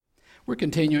We're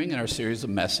continuing in our series of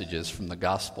messages from the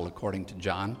Gospel according to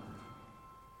John.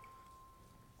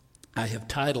 I have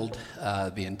titled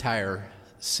the entire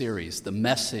series, "The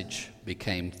Message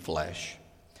Became Flesh."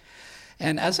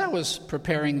 And as I was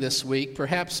preparing this week,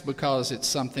 perhaps because it's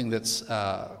something that's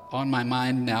on my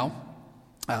mind now,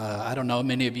 I don't know,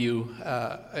 many of you,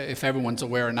 if everyone's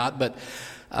aware or not, but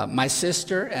my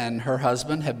sister and her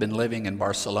husband have been living in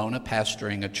Barcelona,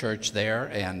 pastoring a church there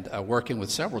and working with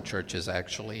several churches,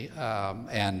 actually,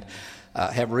 and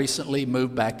have recently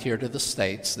moved back here to the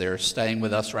States. They're staying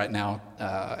with us right now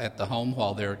at the home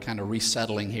while they're kind of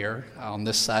resettling here on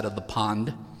this side of the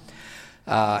pond.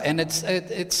 And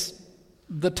it's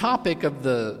the topic of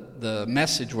the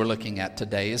message we're looking at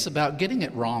today is about getting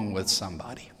it wrong with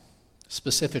somebody,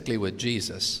 specifically with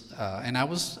Jesus. And I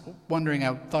was wondering,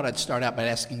 I thought I'd start out by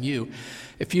asking you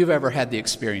if you've ever had the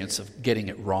experience of getting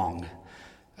it wrong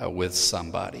with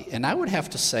somebody. And I would have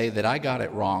to say that I got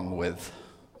it wrong with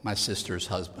my sister's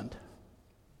husband.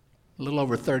 A little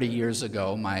over 30 years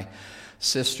ago, my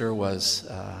sister was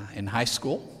in high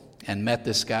school and met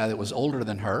this guy that was older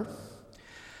than her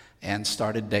and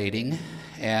started dating.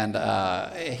 And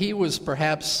he was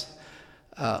perhaps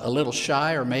a little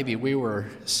shy, or maybe we were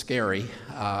scary,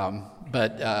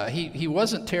 but he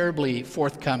wasn't terribly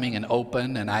forthcoming and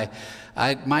open, and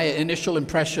my initial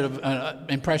impression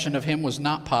of him was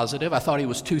not positive. I thought he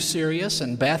was too serious,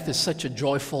 and Beth is such a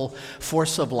joyful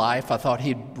force of life. I thought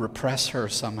he'd repress her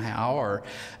somehow, or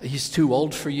he's too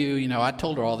old for you. You know, I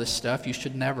told her all this stuff. You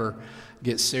should never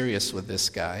get serious with this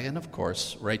guy. And of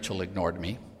course, Rachel ignored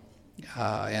me,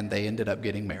 and they ended up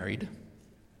getting married.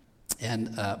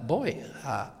 And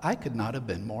I could not have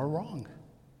been more wrong.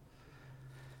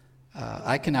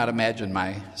 I cannot imagine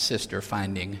my sister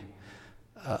finding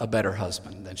a better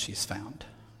husband than she's found.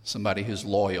 Somebody who's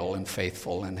loyal and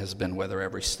faithful and has been with her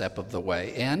every step of the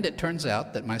way. And it turns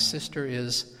out that my sister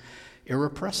is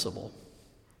irrepressible.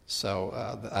 So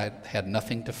I had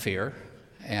nothing to fear.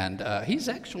 And he's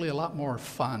actually a lot more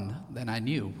fun than I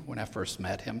knew when I first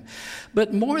met him.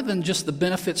 But more than just the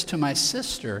benefits to my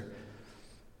sister,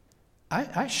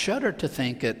 I shudder to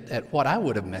think at what I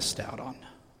would have missed out on.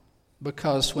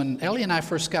 Because when Ellie and I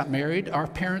first got married, our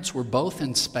parents were both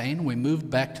in Spain. We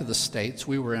moved back to the States.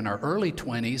 We were in our early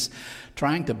 20s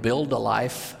trying to build a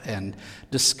life and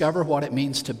discover what it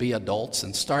means to be adults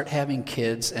and start having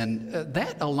kids. And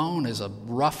that alone is a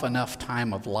rough enough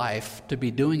time of life to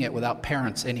be doing it without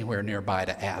parents anywhere nearby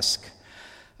to ask.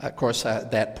 Of course,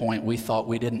 at that point, we thought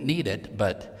we didn't need it,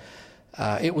 but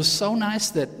it was so nice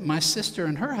that my sister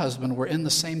and her husband were in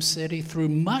the same city through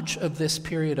much of this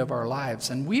period of our lives,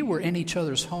 and we were in each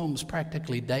other's homes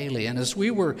practically daily. And as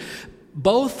we were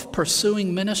both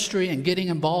pursuing ministry and getting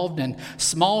involved in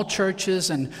small churches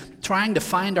and trying to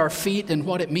find our feet in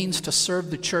what it means to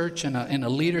serve the church in a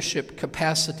leadership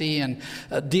capacity, and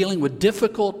dealing with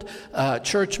difficult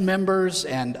church members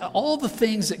and all the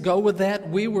things that go with that,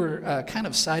 we were kind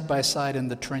of side by side in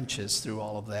the trenches through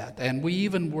all of that. And we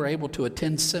even were able to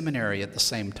attend seminary at the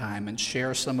same time and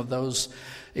share some of those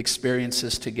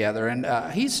experiences together. And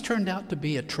he's turned out to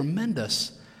be a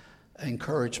tremendous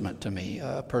encouragement to me,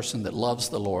 a person that loves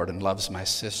the Lord and loves my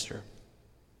sister.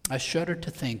 I shudder to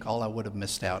think all I would have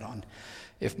missed out on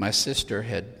if my sister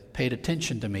had paid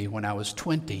attention to me when I was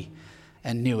 20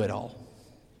 and knew it all.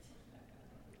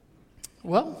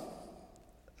 Well,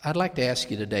 I'd like to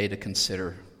ask you today to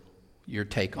consider your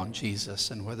take on Jesus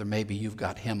and whether maybe you've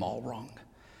got him all wrong,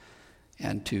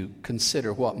 and to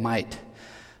consider what might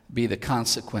be the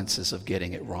consequences of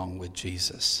getting it wrong with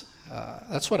Jesus.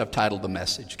 That's what I've titled the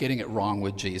message, Getting It Wrong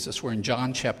with Jesus. We're in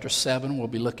John chapter 7. We'll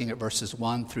be looking at verses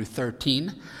 1 through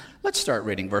 13. Let's start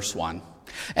reading verse 1.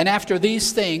 "And after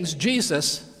these things,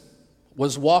 Jesus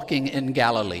was walking in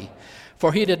Galilee,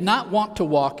 for he did not want to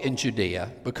walk in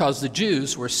Judea, because the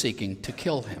Jews were seeking to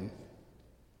kill him."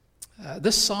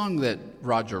 This song that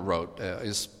Roger wrote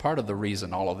is part of the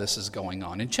reason all of this is going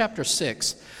on. In chapter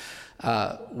 6,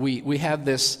 we have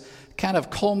this kind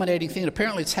of culminating thing.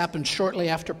 Apparently it's happened shortly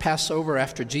after Passover,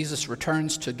 after Jesus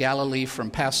returns to Galilee from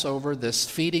Passover, this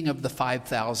feeding of the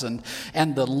 5,000,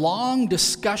 and the long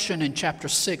discussion in chapter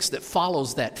 6 that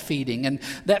follows that feeding. And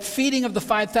that feeding of the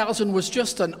 5,000 was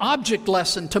just an object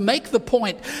lesson to make the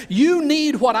point, you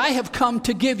need what I have come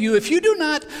to give you. If you do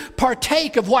not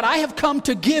partake of what I have come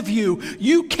to give you,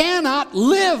 you cannot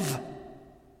live.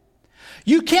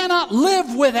 You cannot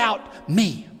live without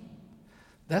me.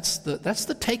 That's the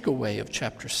takeaway of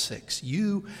chapter 6.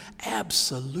 You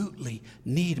absolutely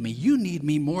need me. You need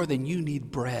me more than you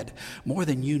need bread, more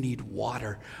than you need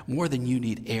water, more than you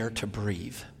need air to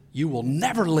breathe. You will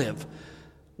never live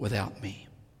without me.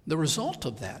 The result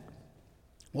of that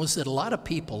was that a lot of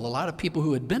people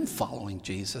who had been following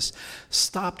Jesus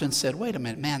stopped and said, wait a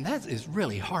minute, man, that is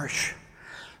really harsh.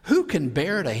 Who can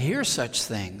bear to hear such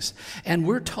things? And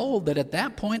we're told that at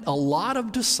that point, a lot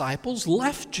of disciples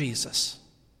left Jesus.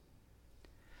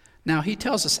 Now, he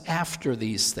tells us after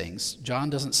these things. John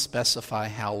doesn't specify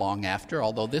how long after,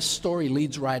 although this story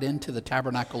leads right into the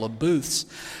Tabernacle of Booths.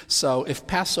 So if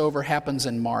Passover happens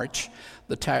in March,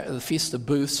 the Feast of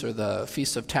Booths or the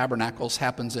Feast of Tabernacles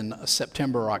happens in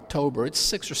September or October. It's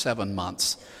 6 or 7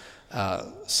 months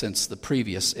since the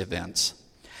previous events.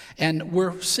 And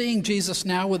we're seeing Jesus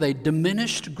now with a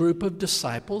diminished group of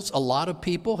disciples. A lot of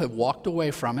people have walked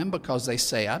away from him because they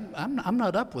say, I'm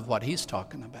not up with what he's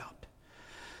talking about.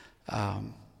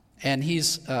 And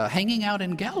he's hanging out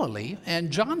in Galilee,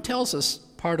 and John tells us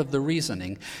part of the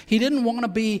reasoning. He didn't want to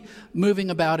be moving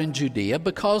about in Judea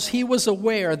because he was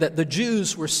aware that the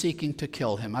Jews were seeking to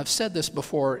kill him. I've said this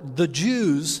before. The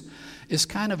Jews is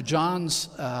kind of John's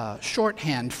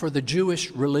shorthand for the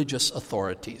Jewish religious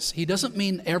authorities. He doesn't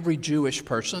mean every Jewish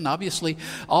person. Obviously,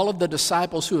 all of the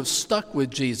disciples who have stuck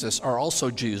with Jesus are also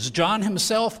Jews. John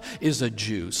himself is a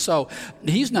Jew, so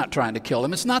he's not trying to kill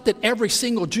him. It's not that every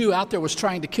single Jew out there was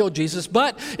trying to kill Jesus,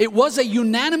 but it was a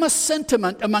unanimous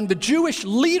sentiment among the Jewish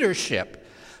leadership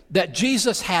that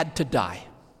Jesus had to die.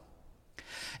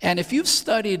 And if you've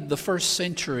studied the first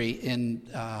century in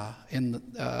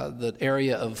the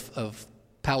area of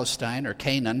Palestine or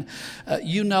Canaan,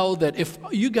 you know that if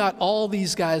you got all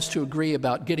these guys to agree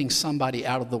about getting somebody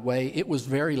out of the way, it was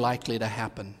very likely to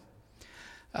happen.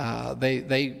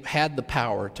 They had the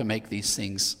power to make these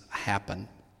things happen.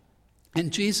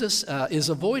 And Jesus is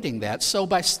avoiding that. So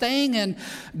by staying in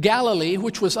Galilee,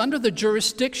 which was under the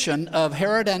jurisdiction of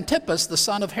Herod Antipas, the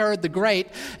son of Herod the Great,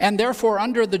 and therefore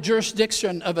under the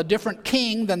jurisdiction of a different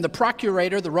king than the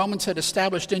procurator the Romans had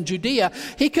established in Judea,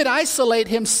 he could isolate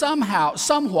him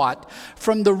somewhat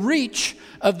from the reach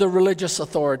of the religious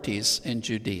authorities in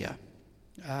Judea.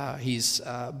 He's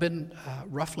been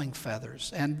ruffling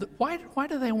feathers. And why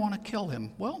do they want to kill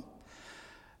him? Well,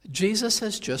 Jesus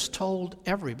has just told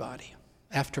everybody,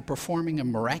 after performing a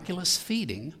miraculous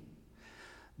feeding,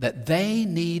 that they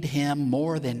need him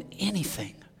more than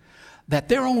anything, that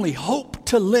their only hope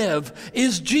to live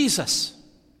is Jesus.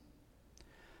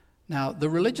 Now, the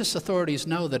religious authorities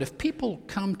know that if people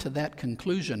come to that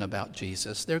conclusion about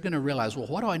Jesus, they're going to realize, well,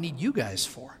 what do I need you guys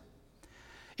for?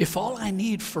 If all I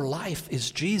need for life is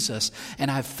Jesus,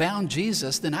 and I've found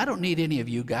Jesus, then I don't need any of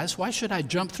you guys. Why should I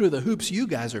jump through the hoops you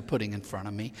guys are putting in front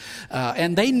of me?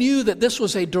 And they knew that this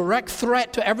was a direct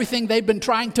threat to everything they've been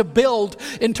trying to build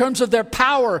in terms of their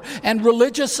power and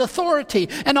religious authority.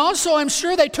 And also, I'm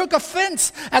sure they took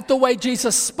offense at the way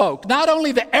Jesus spoke. Not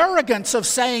only the arrogance of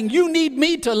saying, you need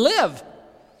me to live,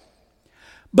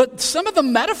 but some of the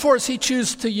metaphors he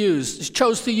chose to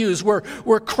use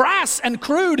were crass and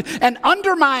crude and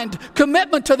undermined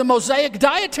commitment to the Mosaic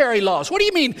dietary laws. What do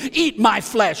you mean, eat my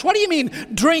flesh? What do you mean,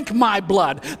 drink my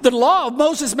blood? The law of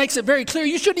Moses makes it very clear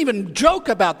you shouldn't even joke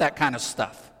about that kind of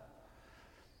stuff.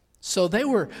 So they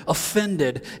were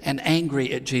offended and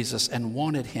angry at Jesus and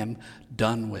wanted him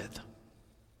done with.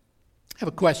 I have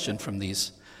a question from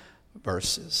these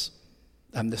verses.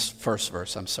 This first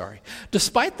verse,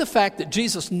 Despite the fact that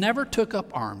Jesus never took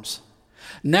up arms,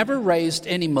 never raised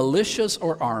any militias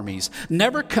or armies,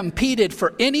 never competed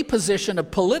for any position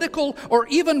of political or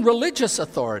even religious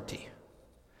authority,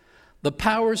 the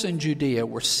powers in Judea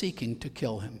were seeking to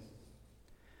kill him.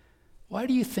 Why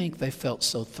do you think they felt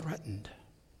so threatened?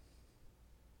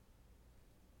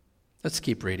 Let's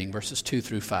keep reading, verses 2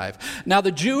 through 5. Now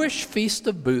the Jewish Feast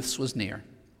of Booths was near.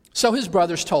 So his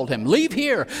brothers told him, leave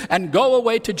here and go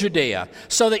away to Judea,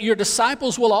 so that your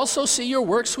disciples will also see your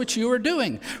works which you are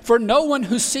doing. For no one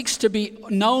who seeks to be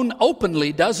known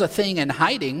openly does a thing in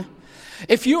hiding.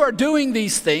 If you are doing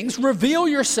these things, reveal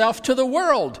yourself to the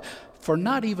world. For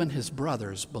not even his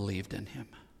brothers believed in him.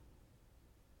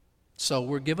 So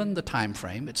we're given the time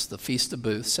frame. It's the Feast of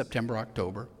Booths, September,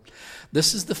 October.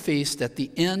 This is the feast at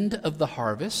the end of the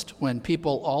harvest, when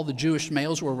all the Jewish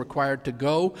males were required to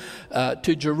go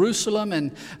to Jerusalem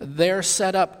and there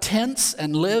set up tents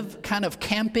and live kind of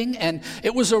camping. And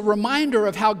it was a reminder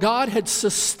of how God had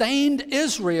sustained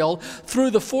Israel through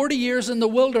the 40 years in the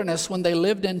wilderness when they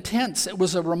lived in tents. It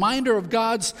was a reminder of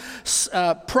God's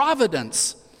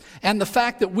providence. And the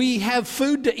fact that we have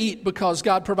food to eat because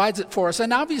God provides it for us.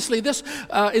 And obviously this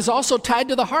is also tied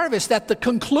to the harvest. At the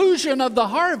conclusion of the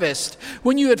harvest,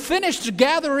 when you had finished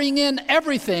gathering in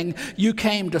everything, you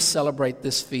came to celebrate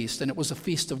this feast. And it was a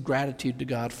feast of gratitude to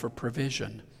God for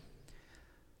provision.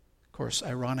 Of course,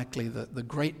 ironically, the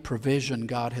great provision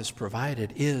God has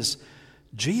provided is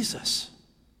Jesus.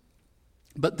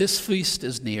 But this feast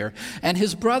is near, and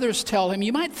his brothers tell him,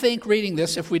 you might think reading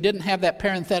this, if we didn't have that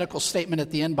parenthetical statement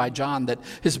at the end by John that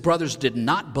his brothers did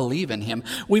not believe in him,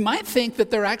 we might think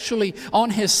that they're actually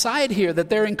on his side here, that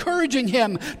they're encouraging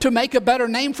him to make a better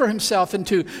name for himself and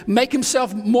to make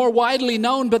himself more widely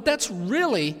known, but that's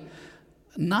really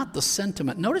not the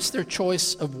sentiment. Notice their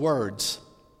choice of words.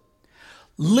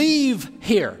 Leave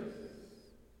here.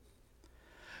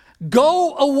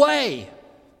 Go away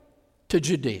to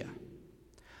Judea.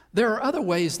 There are other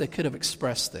ways they could have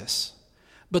expressed this,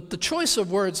 but the choice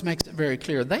of words makes it very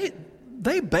clear.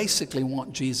 They basically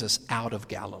want Jesus out of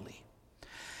Galilee.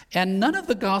 And none of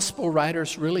the gospel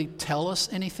writers really tell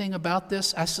us anything about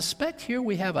this. I suspect here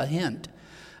we have a hint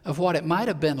of what it might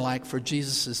have been like for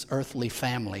Jesus' earthly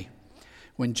family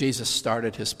when Jesus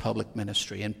started his public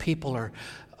ministry. And people are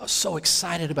so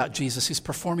excited about Jesus. He's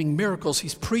performing miracles.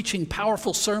 He's preaching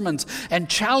powerful sermons and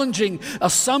challenging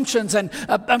assumptions. And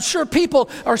I'm sure people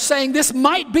are saying this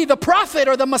might be the prophet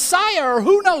or the Messiah or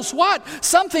who knows what.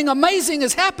 Something amazing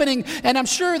is happening. And I'm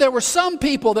sure there were some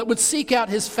people that would seek out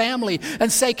his family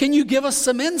and say, can you give us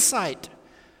some insight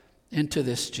into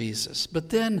this Jesus? But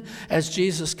then as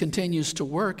Jesus continues to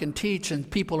work and teach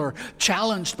and people are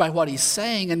challenged by what he's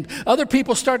saying and other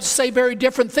people start to say very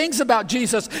different things about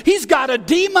Jesus. He's got a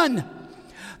demon.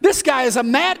 This guy is a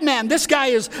madman. This guy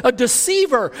is a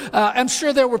deceiver. I'm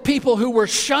sure there were people who were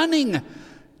shunning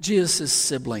Jesus'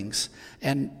 siblings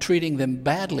and treating them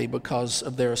badly because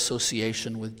of their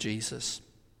association with Jesus.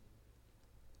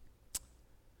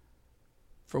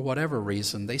 For whatever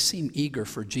reason, they seem eager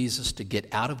for Jesus to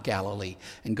get out of Galilee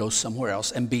and go somewhere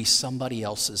else and be somebody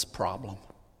else's problem.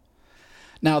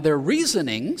 Now, their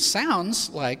reasoning sounds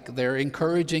like they're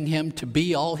encouraging him to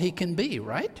be all he can be,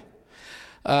 right?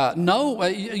 All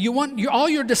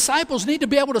your disciples need to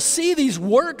be able to see these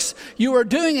works you are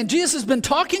doing. And Jesus has been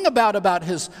talking a lot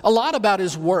about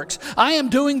his works. I am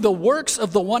doing the works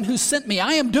of the one who sent me.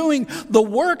 I am doing the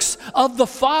works of the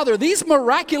Father. These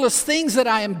miraculous things that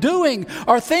I am doing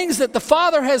are things that the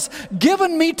Father has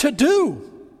given me to do.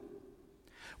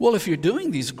 Well, if you're doing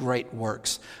these great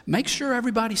works, make sure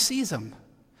everybody sees them.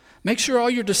 Make sure all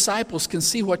your disciples can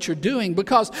see what you're doing,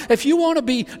 because if you want to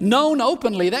be known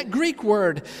openly, that Greek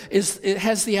word it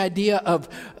has the idea of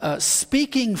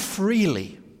speaking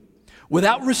freely,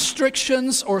 without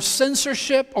restrictions or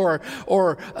censorship or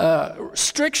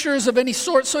strictures of any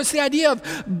sort. So it's the idea of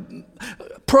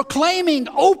proclaiming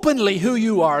openly who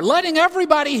you are, letting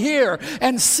everybody hear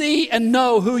and see and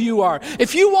know who you are.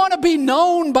 If you want to be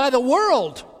known by the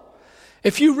world,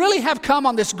 if you really have come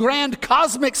on this grand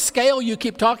cosmic scale you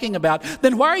keep talking about,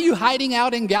 then why are you hiding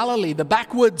out in Galilee, the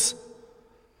backwoods?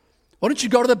 Why don't you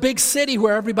go to the big city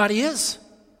where everybody is?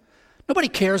 Nobody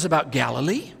cares about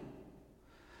Galilee.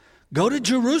 Go to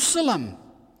Jerusalem.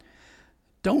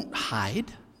 Don't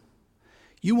hide.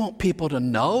 You want people to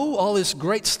know all this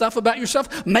great stuff about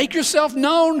yourself? Make yourself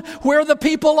known where the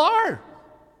people are.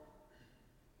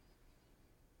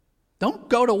 Don't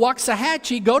go to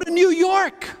Waxahachie, go to New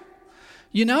York.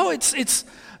 You know, it's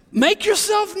make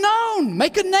yourself known.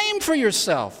 Make a name for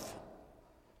yourself.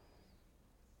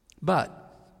 But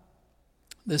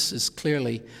this is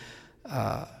clearly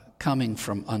coming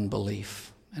from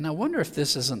unbelief. And I wonder if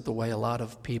this isn't the way a lot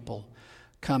of people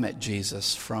come at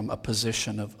Jesus, from a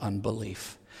position of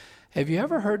unbelief. Have you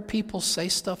ever heard people say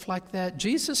stuff like that?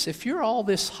 Jesus, if you're all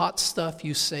this hot stuff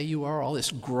you say you are, all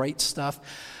this great stuff,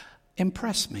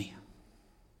 impress me.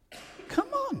 Come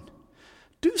on,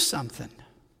 do something.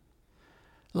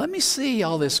 Let me see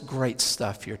all this great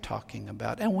stuff you're talking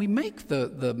about. And we make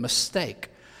the mistake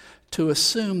to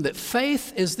assume that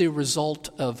faith is the result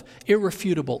of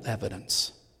irrefutable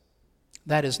evidence.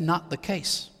 That is not the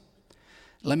case.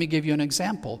 Let me give you an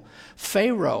example.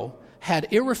 Pharaoh had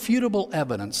irrefutable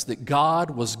evidence that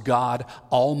God was God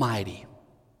Almighty.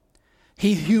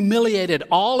 He humiliated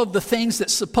all of the things that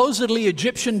supposedly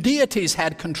Egyptian deities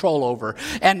had control over.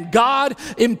 And God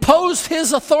imposed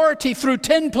his authority through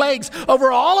 10 plagues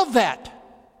over all of that.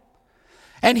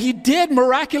 And he did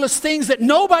miraculous things that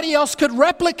nobody else could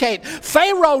replicate.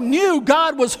 Pharaoh knew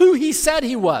God was who he said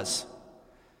he was.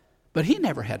 But he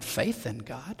never had faith in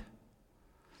God.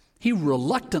 He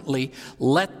reluctantly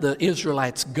let the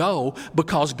Israelites go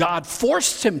because God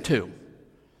forced him to.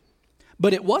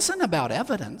 But it wasn't about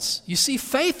evidence. You see,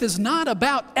 faith is not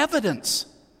about evidence.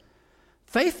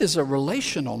 Faith is a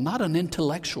relational, not an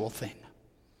intellectual thing.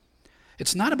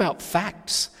 It's not about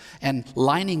facts and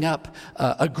lining up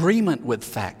agreement with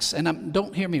facts. And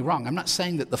don't hear me wrong. I'm not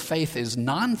saying that the faith is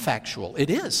non-factual.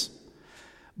 It is.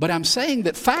 But I'm saying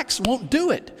that facts won't do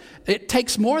it. It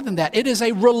takes more than that. It is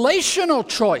a relational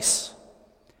choice.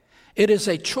 It is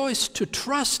a choice to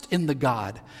trust in the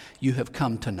God you have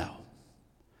come to know.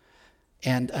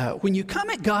 And when you come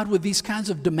at God with these kinds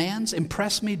of demands,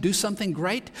 impress me, do something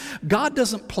great, God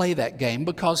doesn't play that game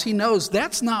because he knows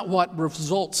that's not what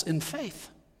results in faith.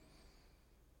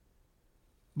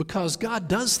 Because God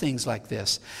does things like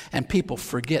this, and people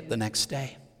forget the next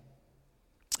day.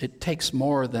 It takes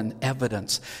more than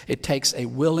evidence. It takes a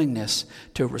willingness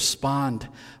to respond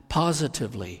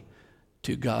positively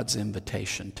to God's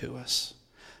invitation to us.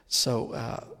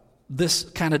 So this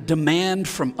kind of demand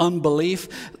from unbelief,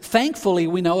 thankfully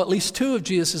we know at least two of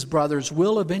Jesus' brothers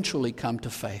will eventually come to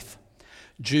faith.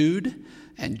 Jude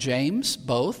and James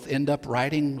both end up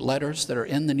writing letters that are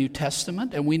in the New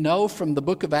Testament. And we know from the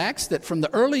book of Acts that from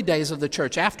the early days of the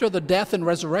church, after the death and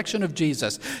resurrection of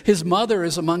Jesus, his mother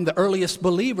is among the earliest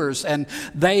believers. And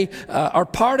they are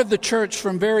part of the church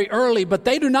from very early, but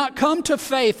they do not come to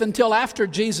faith until after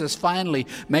Jesus finally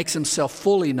makes himself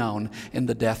fully known in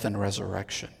the death and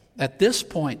resurrection. At this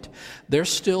point, they're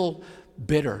still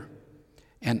bitter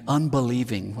and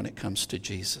unbelieving when it comes to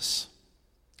Jesus.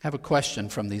 I have a question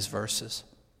from these verses.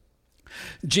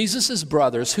 Jesus'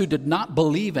 brothers who did not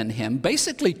believe in him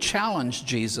basically challenged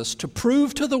Jesus to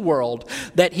prove to the world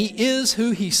that he is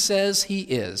who he says he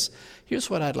is. Here's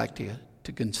what I'd like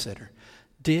to consider.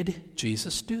 Did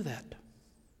Jesus do that?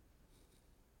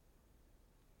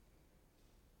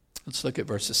 Let's look at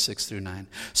verses 6 through 9.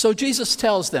 So Jesus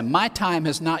tells them, my time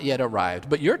has not yet arrived,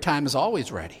 but your time is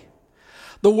always ready.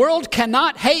 The world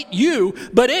cannot hate you,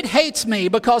 but it hates me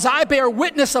because I bear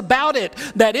witness about it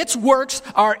that its works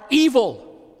are evil.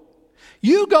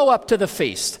 You go up to the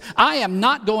feast. I am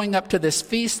not going up to this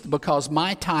feast because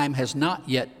my time has not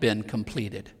yet been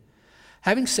completed.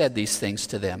 Having said these things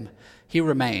to them, he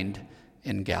remained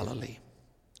in Galilee.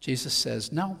 Jesus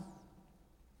says, no,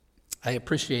 I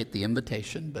appreciate the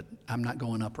invitation, but I'm not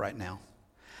going up right now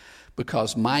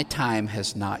because my time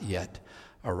has not yet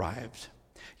arrived.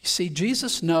 You see,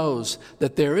 Jesus knows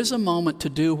that there is a moment to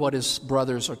do what his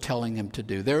brothers are telling him to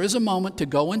do. There is a moment to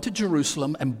go into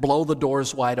Jerusalem and blow the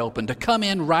doors wide open, to come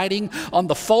in riding on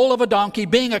the foal of a donkey,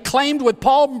 being acclaimed with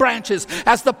palm branches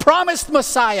as the promised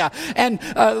Messiah, and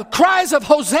cries of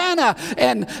Hosanna,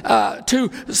 and to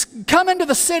come into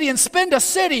the city and spend a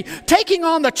city taking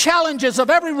on the challenges of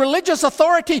every religious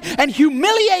authority and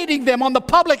humiliating them on the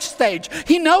public stage.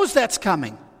 He knows that's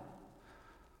coming.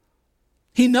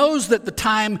 He knows that the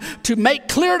time to make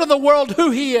clear to the world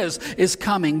who he is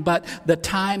coming, but the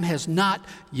time has not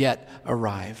yet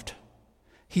arrived.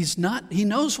 He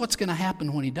knows what's going to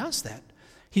happen when he does that.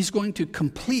 He's going to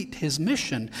complete his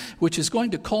mission, which is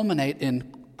going to culminate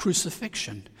in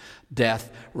crucifixion, death,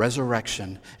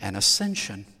 resurrection, and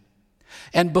ascension.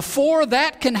 And before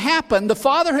that can happen, the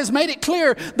Father has made it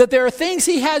clear that there are things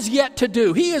he has yet to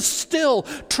do. He is still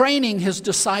training his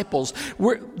disciples.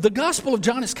 The Gospel of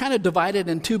John is kind of divided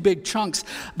in two big chunks.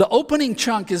 The opening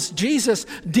chunk is Jesus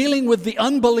dealing with the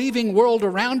unbelieving world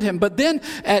around him. But then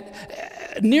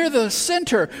near the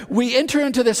center, we enter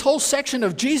into this whole section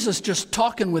of Jesus just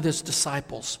talking with his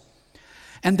disciples.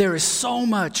 And there is so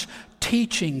much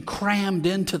teaching crammed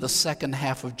into the second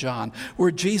half of John, where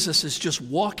Jesus is just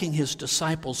walking his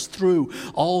disciples through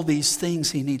all these things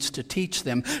he needs to teach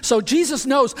them. So Jesus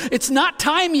knows it's not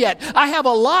time yet. I have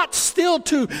a lot still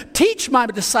to teach my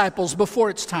disciples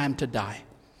before it's time to die.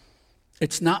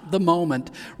 It's not the moment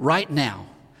right now.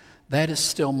 That is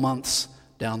still months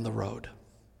down the road.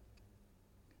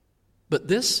 But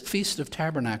this Feast of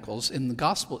Tabernacles in the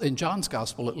gospel, in John's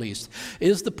gospel at least,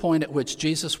 is the point at which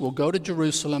Jesus will go to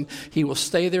Jerusalem. He will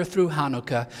stay there through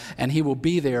Hanukkah, and he will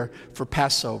be there for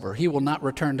Passover. He will not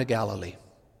return to Galilee,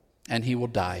 and he will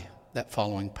die that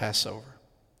following Passover.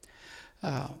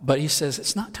 But he says,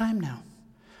 it's not time now.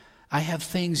 I have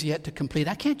things yet to complete.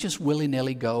 I can't just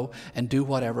willy-nilly go and do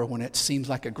whatever when it seems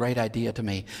like a great idea to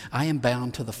me. I am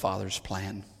bound to the Father's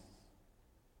plan.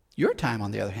 Your time,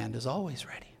 on the other hand, is always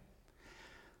ready.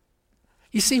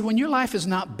 You see, when your life is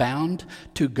not bound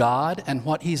to God and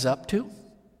what he's up to,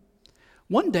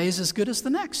 one day is as good as the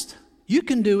next. You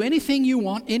can do anything you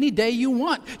want, any day you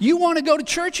want. You want to go to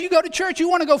church, you go to church. You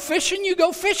want to go fishing, you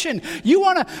go fishing. You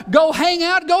want to go hang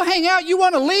out, go hang out. You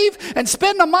want to leave and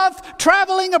spend a month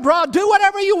traveling abroad. Do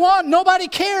whatever you want. Nobody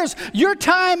cares. Your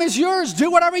time is yours. Do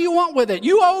whatever you want with it.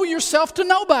 You owe yourself to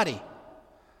nobody.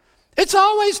 It's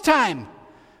always time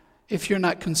if you're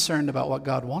not concerned about what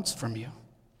God wants from you.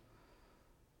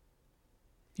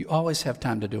 You always have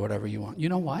time to do whatever you want. You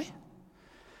know why?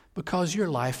 Because your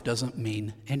life doesn't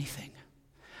mean anything.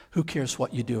 Who cares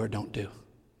what you do or don't do?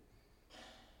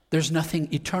 There's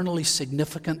nothing eternally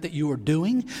significant that you are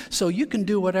doing, so you can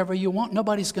do whatever you want.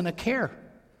 Nobody's going to care.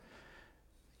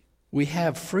 We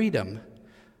have freedom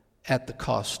at the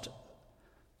cost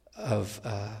of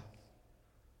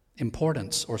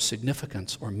importance or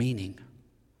significance or meaning.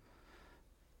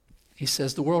 He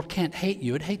says the world can't hate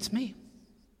you, it hates me.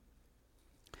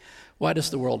 Why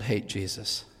does the world hate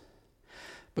Jesus?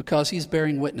 Because he's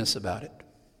bearing witness about it.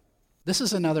 This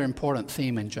is another important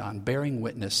theme in John, bearing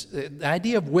witness. The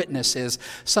idea of witness is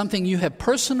something you have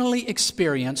personally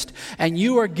experienced, and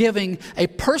you are giving a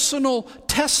personal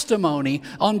testimony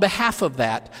on behalf of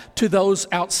that to those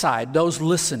outside, those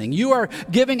listening. You are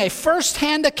giving a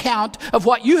first-hand account of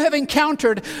what you have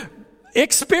encountered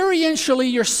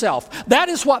experientially yourself. That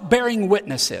is what bearing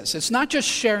witness is. It's not just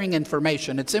sharing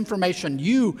information. It's information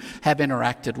you have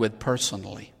interacted with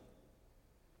personally.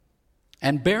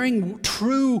 And bearing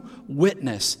true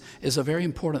witness is a very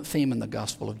important theme in the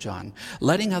Gospel of John.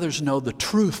 Letting others know the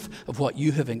truth of what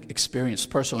you have experienced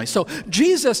personally. So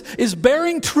Jesus is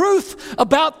bearing truth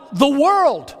about the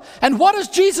world. And what does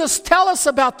Jesus tell us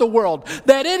about the world?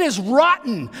 That it is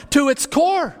rotten to its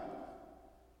core.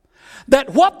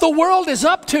 That what the world is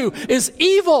up to is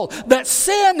evil. That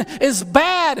sin is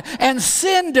bad and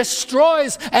sin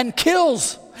destroys and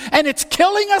kills. And it's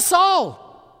killing us all.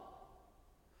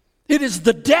 It is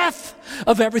the death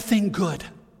of everything good.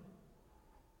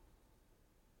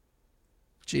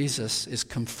 Jesus is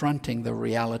confronting the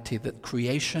reality that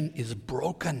creation is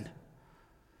broken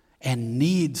and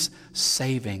needs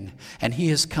saving. And he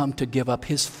has come to give up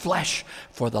his flesh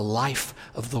for the life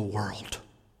of the world.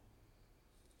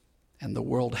 And the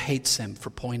world hates him for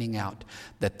pointing out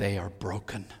that they are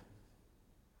broken.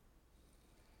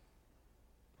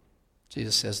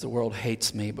 Jesus says, the world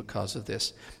hates me because of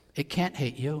this. It can't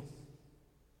hate you.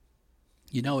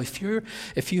 You know, if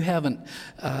you haven't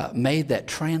made that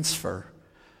transfer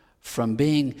from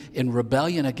being in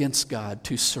rebellion against God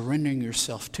to surrendering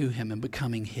yourself to him and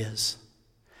becoming his,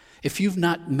 if you've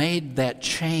not made that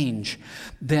change,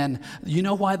 then you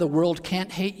know why the world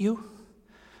can't hate you?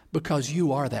 Because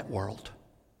you are that world.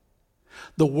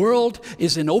 The world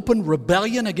is in open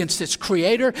rebellion against its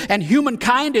creator, and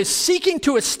humankind is seeking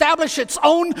to establish its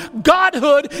own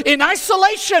godhood in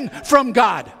isolation from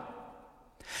God.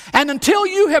 And until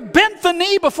you have bent the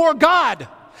knee before God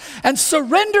and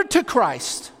surrendered to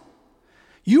Christ,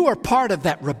 you are part of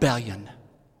that rebellion.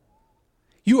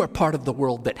 You are part of the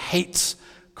world that hates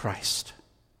Christ.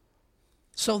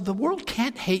 So the world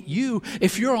can't hate you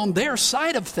if you're on their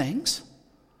side of things.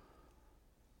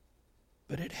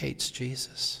 But it hates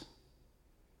Jesus.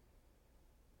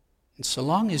 And so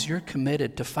long as you're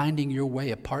committed to finding your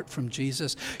way apart from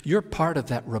Jesus, you're part of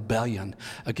that rebellion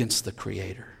against the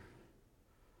Creator.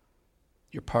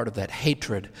 You're part of that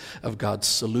hatred of God's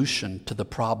solution to the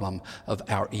problem of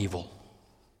our evil.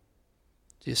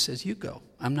 Jesus says, you go.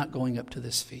 I'm not going up to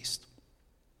this feast.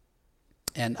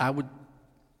 And I would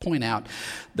point out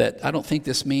that I don't think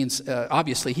this means,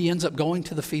 obviously, he ends up going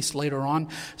to the feast later on.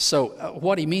 So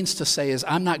what he means to say is,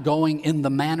 I'm not going in the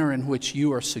manner in which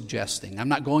you are suggesting. I'm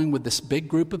not going with this big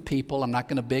group of people. I'm not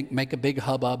going to make a big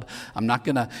hubbub. I'm not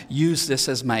going to use this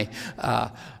as my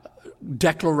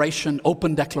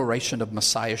open declaration of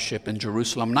messiahship in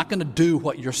Jerusalem. I'm not going to do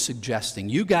what you're suggesting.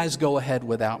 You guys go ahead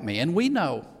without me. And we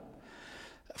know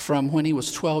from when he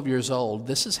was 12 years old,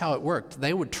 this is how it worked.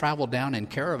 They would travel down in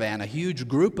caravan, a huge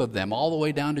group of them, all the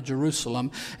way down to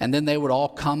Jerusalem, and then they would all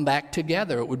come back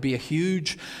together. It would be a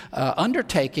huge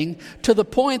undertaking, to the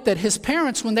point that his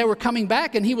parents, when they were coming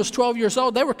back, and he was 12 years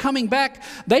old, they were coming back,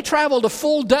 they traveled a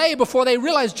full day before they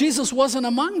realized Jesus wasn't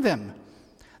among them.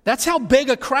 That's how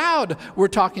big a crowd we're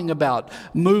talking about,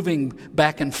 moving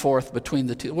back and forth between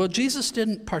the two. Well, Jesus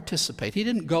didn't participate. He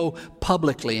didn't go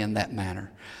publicly in that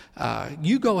manner.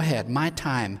 You go ahead. My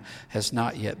time has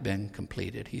not yet been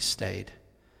completed. He stayed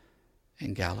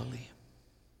in Galilee.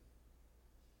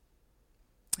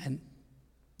 And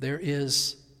there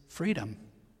is freedom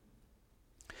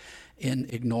in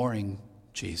ignoring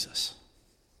Jesus.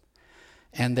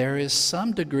 And there is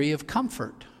some degree of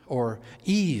comfort or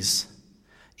ease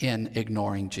in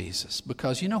ignoring Jesus.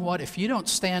 Because you know what? If you don't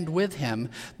stand with him,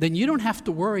 then you don't have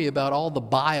to worry about all the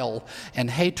bile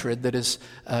and hatred that is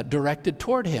directed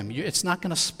toward him. It's not going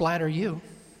to splatter you.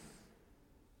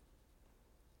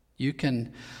 You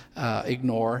can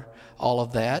ignore all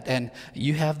of that, and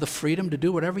you have the freedom to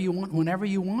do whatever you want, whenever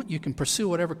you want. You can pursue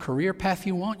whatever career path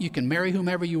you want. You can marry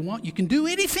whomever you want. You can do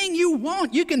anything you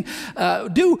want. You can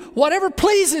do whatever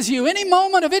pleases you any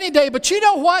moment of any day. But you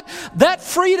know what? That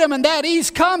freedom and that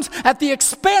ease comes at the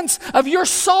expense of your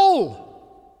soul.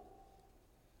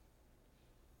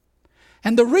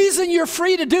 And the reason you're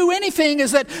free to do anything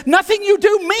is that nothing you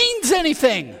do means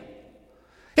anything.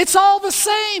 It's all the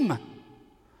same.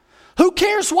 Who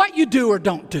cares what you do or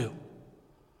don't do?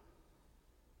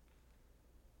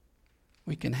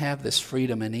 We can have this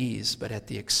freedom and ease, but at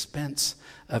the expense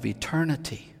of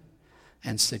eternity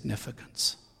and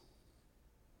significance.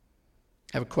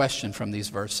 I have a question from these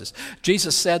verses.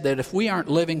 Jesus said that if we aren't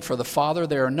living for the Father,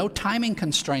 there are no timing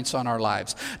constraints on our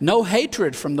lives, no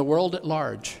hatred from the world at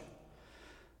large.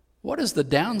 What is the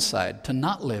downside to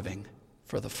not living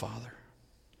for the Father?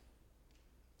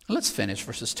 Let's finish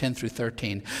verses 10 through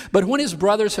 13. But when his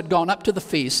brothers had gone up to the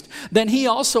feast, then he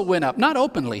also went up, not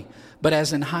openly, but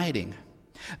as in hiding.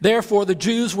 Therefore the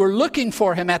Jews were looking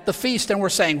for him at the feast and were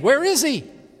saying, "Where is he?"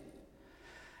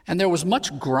 And there was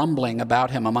much grumbling about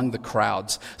him among the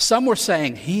crowds. Some were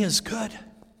saying, "He is good."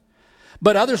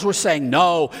 But others were saying,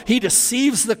 "No, he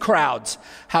deceives the crowds."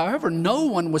 However, no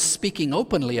one was speaking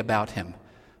openly about him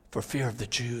for fear of the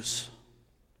Jews.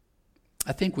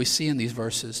 I think we see in these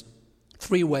verses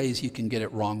 3 ways you can get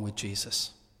it wrong with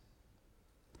Jesus.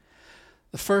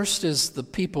 The first is the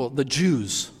people, the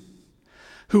Jews,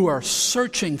 who are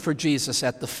searching for Jesus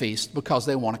at the feast because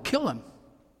they want to kill him.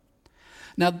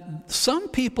 Now, some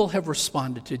people have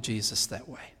responded to Jesus that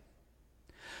way.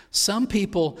 Some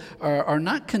people are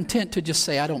not content to just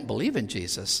say, "I don't believe in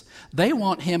Jesus." They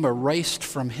want him erased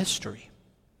from history.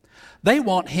 They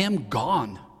want him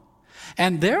gone.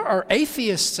 And there are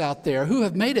atheists out there who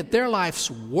have made it their life's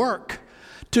work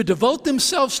to devote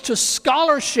themselves to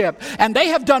scholarship, and they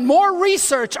have done more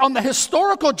research on the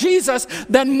historical Jesus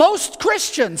than most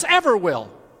Christians ever will,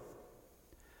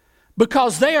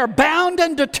 because they are bound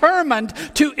and determined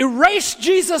to erase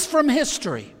Jesus from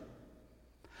history.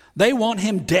 They want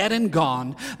him dead and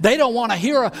gone. They don't want to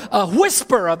hear a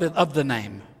whisper of the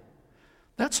name.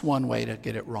 That's one way to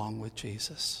get it wrong with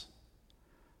Jesus.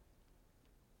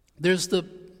 There's the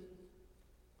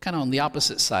kind of on the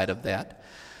opposite side of that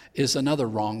is another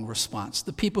wrong response.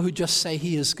 The people who just say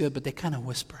he is good, but they kind of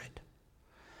whisper it.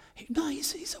 No,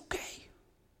 he's okay.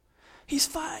 He's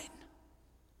fine.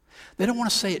 They don't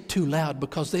want to say it too loud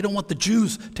because they don't want the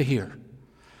Jews to hear.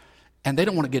 And they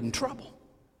don't want to get in trouble.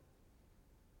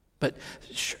 But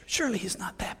surely he's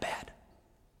not that bad.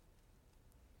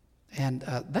 And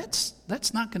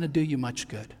that's not going to do you much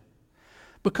good.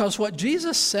 Because what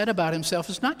Jesus said about himself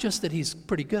is not just that he's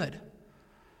pretty good.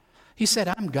 He said,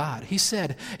 "I'm God." He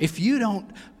said, "If you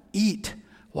don't eat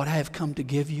what I have come to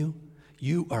give you,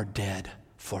 you are dead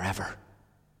forever."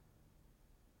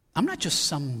 I'm not just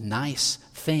some nice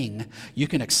thing you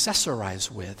can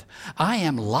accessorize with. I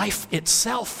am life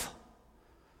itself.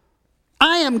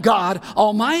 I am God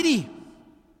Almighty.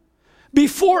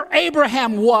 Before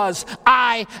Abraham was,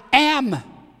 I am.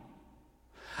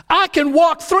 I can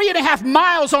walk 3.5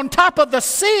 miles on top of the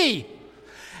sea.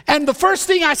 And the first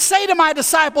thing I say to my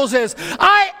disciples is,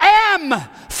 "I am,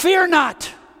 fear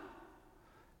not."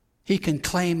 He can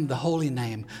claim the holy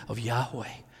name of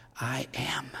Yahweh. I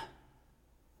am.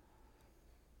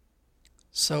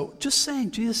 So just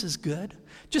saying Jesus is good,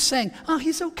 just saying, "Oh,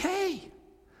 he's okay,"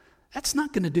 that's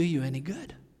not going to do you any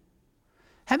good.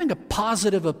 Having a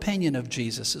positive opinion of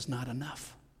Jesus is not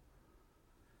enough.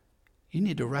 You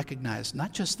need to recognize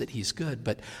not just that he's good,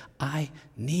 but I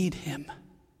need him.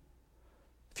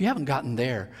 If you haven't gotten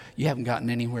there, you haven't gotten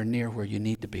anywhere near where you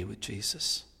need to be with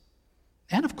Jesus.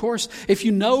 And of course, if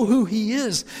you know who he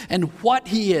is and what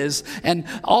he is and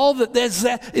all that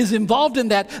is involved in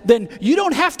that, then you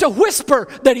don't have to whisper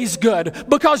that he's good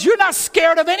because you're not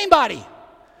scared of anybody.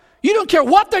 You don't care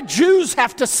what the Jews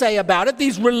have to say about it,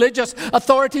 these religious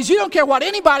authorities. You don't care what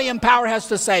anybody in power has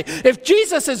to say. If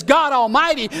Jesus is God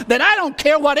Almighty, then I don't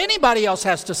care what anybody else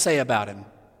has to say about him.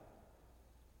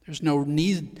 There's no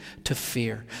need to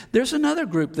fear. There's another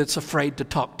group that's afraid to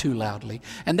talk too loudly,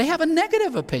 and they have a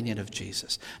negative opinion of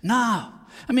Jesus. No,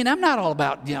 I mean, I'm not all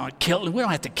about, killing. We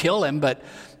don't have to kill him, but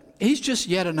he's just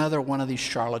yet another one of these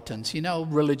charlatans.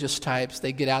 Religious types.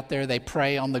 They get out there, they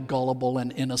prey on the gullible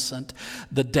and innocent,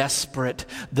 the desperate,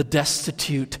 the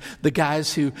destitute, the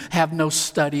guys who have no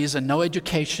studies and no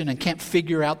education and can't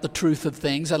figure out the truth of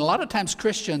things. And a lot of times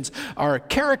Christians are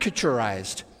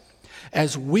caricaturized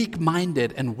as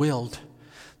weak-minded and willed,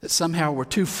 that somehow we're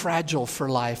too fragile for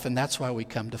life, and that's why we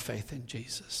come to faith in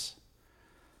Jesus.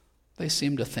 They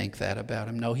seem to think that about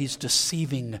him. No, he's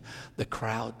deceiving the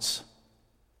crowds.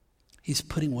 He's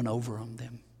putting one over on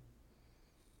them.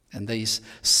 And these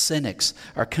cynics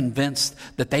are convinced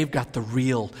that they've got the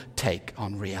real take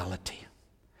on reality.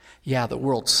 Yeah, the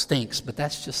world stinks, but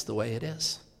that's just the way it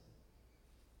is.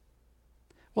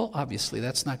 Well, obviously,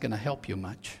 that's not going to help you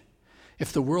much.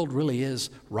 If the world really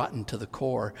is rotten to the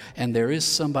core, and there is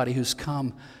somebody who's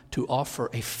come to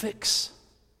offer a fix,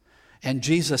 and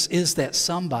Jesus is that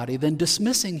somebody, then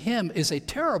dismissing him is a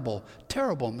terrible,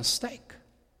 terrible mistake.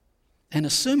 and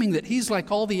assuming that he's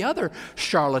like all the other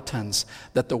charlatans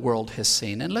that the world has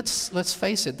seen. And let's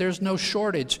face it, there's no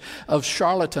shortage of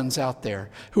charlatans out there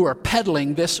who are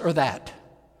peddling this or that.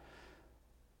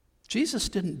 Jesus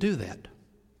didn't do that.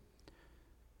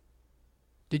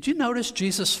 Did you notice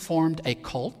Jesus formed a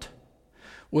cult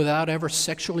without ever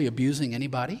sexually abusing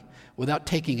anybody, without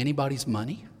taking anybody's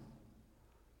money?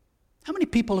 How many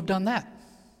people have done that?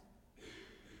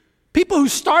 People who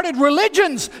started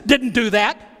religions didn't do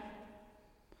that.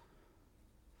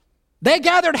 They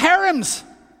gathered harems.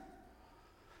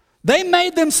 They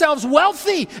made themselves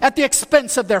wealthy at the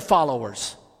expense of their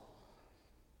followers.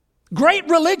 Great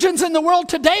religions in the world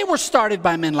today were started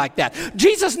by men like that.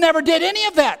 Jesus never did any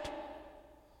of that.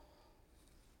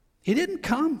 He didn't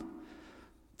come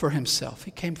for himself.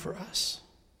 He came for us.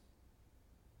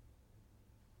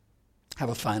 I have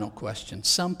a final question.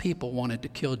 Some people wanted to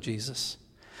kill Jesus.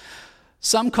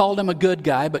 Some called him a good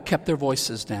guy but kept their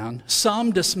voices down.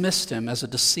 Some dismissed him as a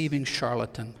deceiving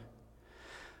charlatan.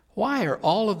 Why are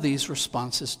all of these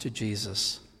responses to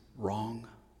Jesus wrong?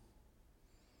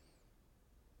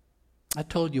 I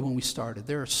told you when we started,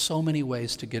 there are so many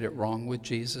ways to get it wrong with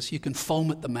Jesus. You can foam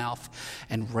at the mouth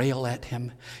and rail at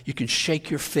him. You can shake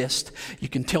your fist. You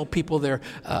can tell people they're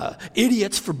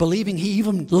idiots for believing he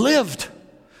even lived,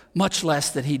 much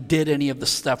less that he did any of the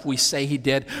stuff we say he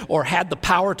did or had the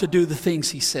power to do the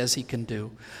things he says he can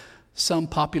do. Some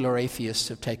popular atheists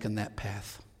have taken that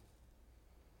path.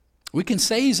 We can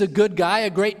say he's a good guy, a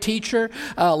great teacher,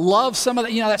 love some of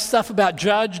that stuff about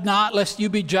judge not lest you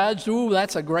be judged. Ooh,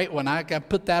 that's a great one. I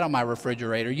put that on my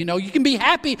refrigerator. You can be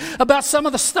happy about some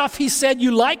of the stuff he said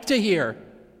you like to hear,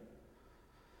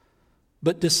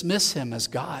 but dismiss him as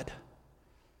God,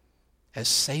 as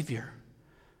Savior,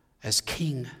 as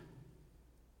King.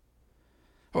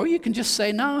 Or you can just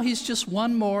say, no, he's just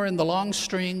one more in the long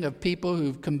string of people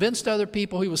who've convinced other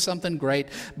people he was something great,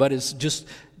 but is just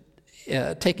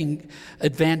taking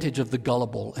advantage of the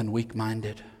gullible and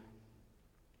weak-minded.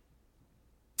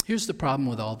 Here's the problem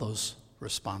with all those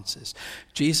responses.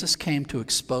 Jesus came to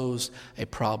expose a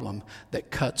problem that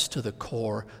cuts to the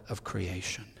core of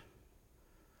creation.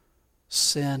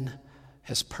 Sin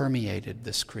has permeated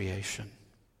this creation.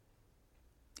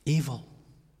 Evil.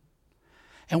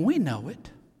 And we know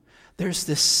it. There's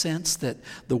this sense that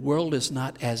the world is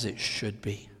not as it should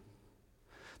be.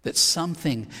 That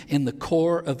something in the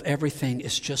core of everything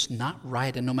is just not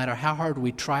right. And no matter how hard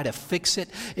we try to fix it,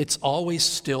 it's always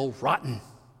still rotten.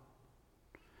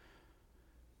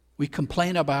 We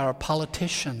complain about our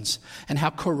politicians and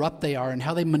how corrupt they are and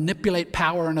how they manipulate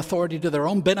power and authority to their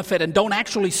own benefit and don't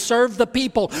actually serve the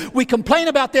people. We complain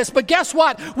about this, but guess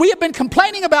what? We have been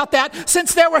complaining about that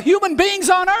since there were human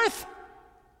beings on earth.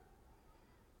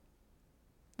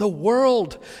 The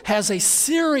world has a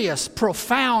serious,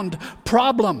 profound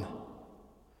problem.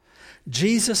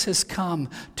 Jesus has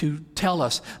come to tell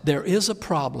us there is a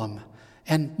problem,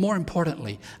 and more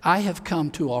importantly, I have come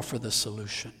to offer the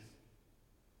solution.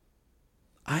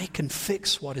 I can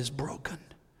fix what is broken.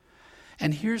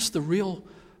 And here's the real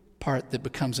part that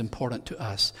becomes important to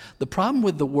us. The problem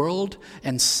with the world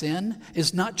and sin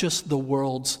is not just the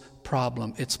world's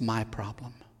problem, it's my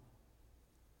problem.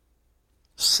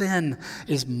 Sin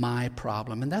is my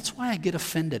problem. And that's why I get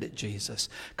offended at Jesus.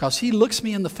 Because he looks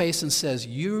me in the face and says,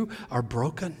 you are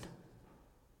broken.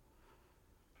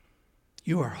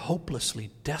 You are hopelessly,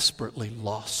 desperately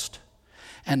lost.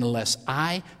 And unless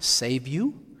I save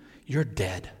you, you're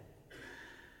dead.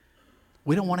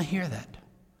 We don't want to hear that.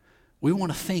 We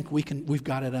want to think we've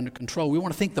got it under control. We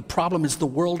want to think the problem is the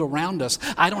world around us.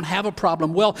 I don't have a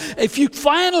problem. Well, if you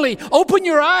finally open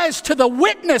your eyes to the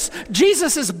witness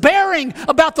Jesus is bearing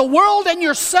about the world and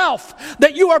yourself,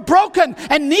 that you are broken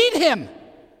and need him,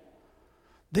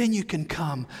 then you can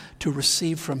come to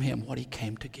receive from him what he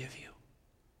came to give you.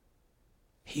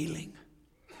 Healing,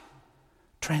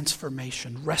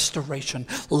 transformation, restoration,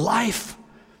 life,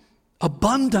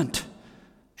 abundant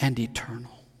and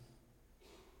eternal.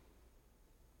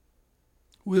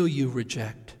 Will you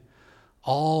reject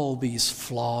all these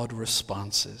flawed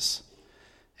responses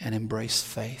and embrace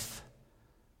faith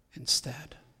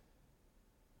instead?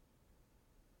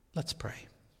 Let's pray.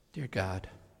 Dear God,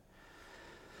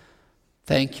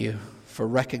 thank you for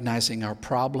recognizing our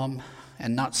problem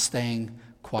and not staying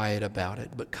quiet about it,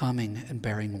 but coming and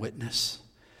bearing witness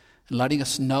and letting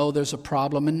us know there's a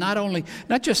problem, and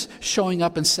not just showing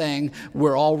up and saying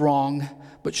we're all wrong,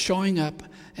 but showing up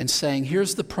and saying,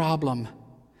 here's the problem.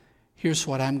 Here's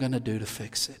what I'm going to do to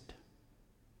fix it.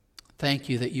 Thank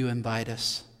you that you invite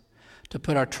us to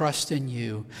put our trust in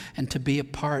you and to be a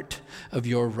part of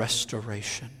your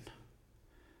restoration.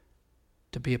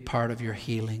 to be a part of your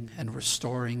healing and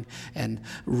restoring and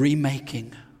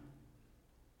remaking.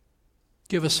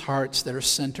 Give us hearts that are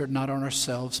centered not on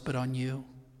ourselves but on you.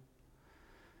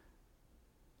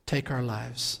 Take our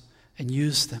lives and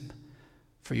use them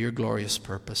for your glorious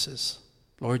purposes.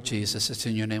 Lord Jesus, it's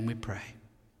in your name we pray.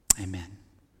 Amen.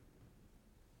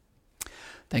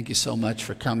 Thank you so much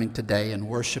for coming today and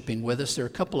worshiping with us. There are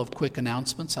a couple of quick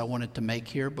announcements I wanted to make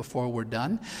here before we're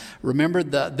done. Remember,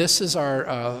 this is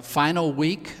our final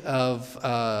week of,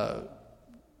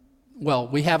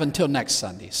 we have until next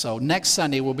Sunday. So next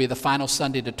Sunday will be the final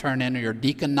Sunday to turn in your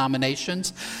deacon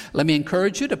nominations. Let me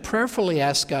encourage you to prayerfully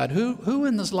ask God, who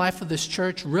in this life of this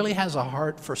church really has a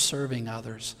heart for serving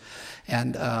others?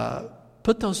 And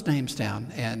put those names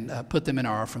down and put them in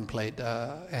our offering plate,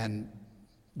 and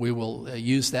we will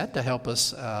use that to help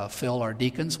us fill our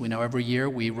deacons. We know every year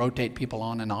we rotate people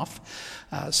on and off,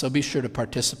 so be sure to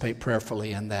participate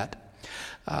prayerfully in that.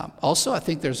 Also, I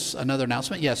think there's another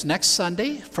announcement. Yes, next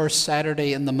Sunday, first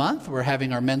Saturday in the month, we're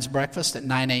having our men's breakfast at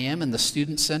 9 a.m. in the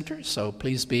Student Center, so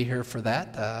please be here for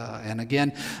that. And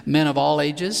again, men of all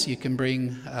ages, you can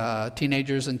bring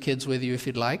teenagers and kids with you if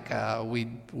you'd like.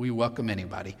 We welcome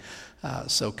anybody.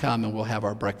 So come and we'll have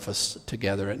our breakfast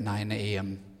together at 9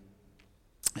 a.m.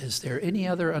 Is there any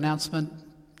other announcement?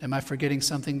 Am I forgetting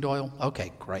something, Doyle?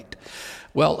 Okay, great.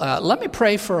 Well, let me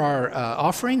pray for our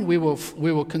offering. We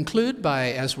will conclude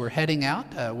by, as we're heading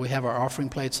out, we have our offering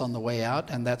plates on the way out,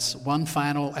 and that's one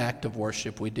final act of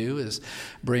worship we do is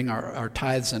bring our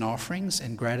tithes and offerings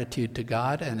in gratitude to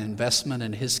God and investment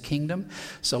in His kingdom.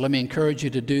 So let me encourage you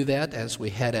to do that as we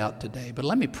head out today. But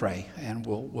let me pray, and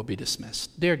we'll be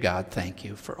dismissed. Dear God, thank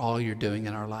you for all you're doing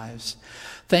in our lives.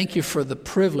 Thank you for the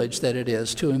privilege that it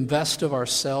is to invest of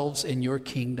ourselves in your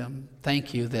kingdom.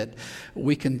 Thank you that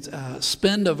we can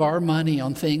spend of our money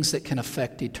on things that can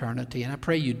affect eternity. And I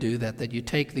pray you do that you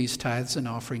take these tithes and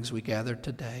offerings we gather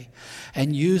today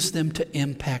and use them to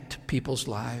impact people's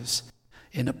lives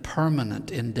in a permanent,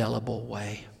 indelible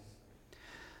way.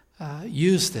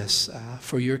 Use this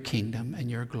for your kingdom and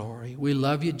your glory. We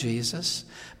love you, Jesus.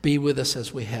 Be with us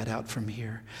as we head out from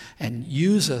here. And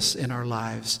use us in our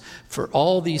lives for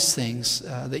all these things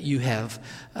that you have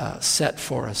set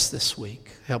for us this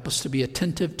week. Help us to be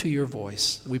attentive to your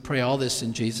voice. We pray all this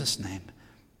in Jesus' name.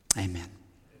 Amen.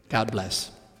 God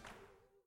bless.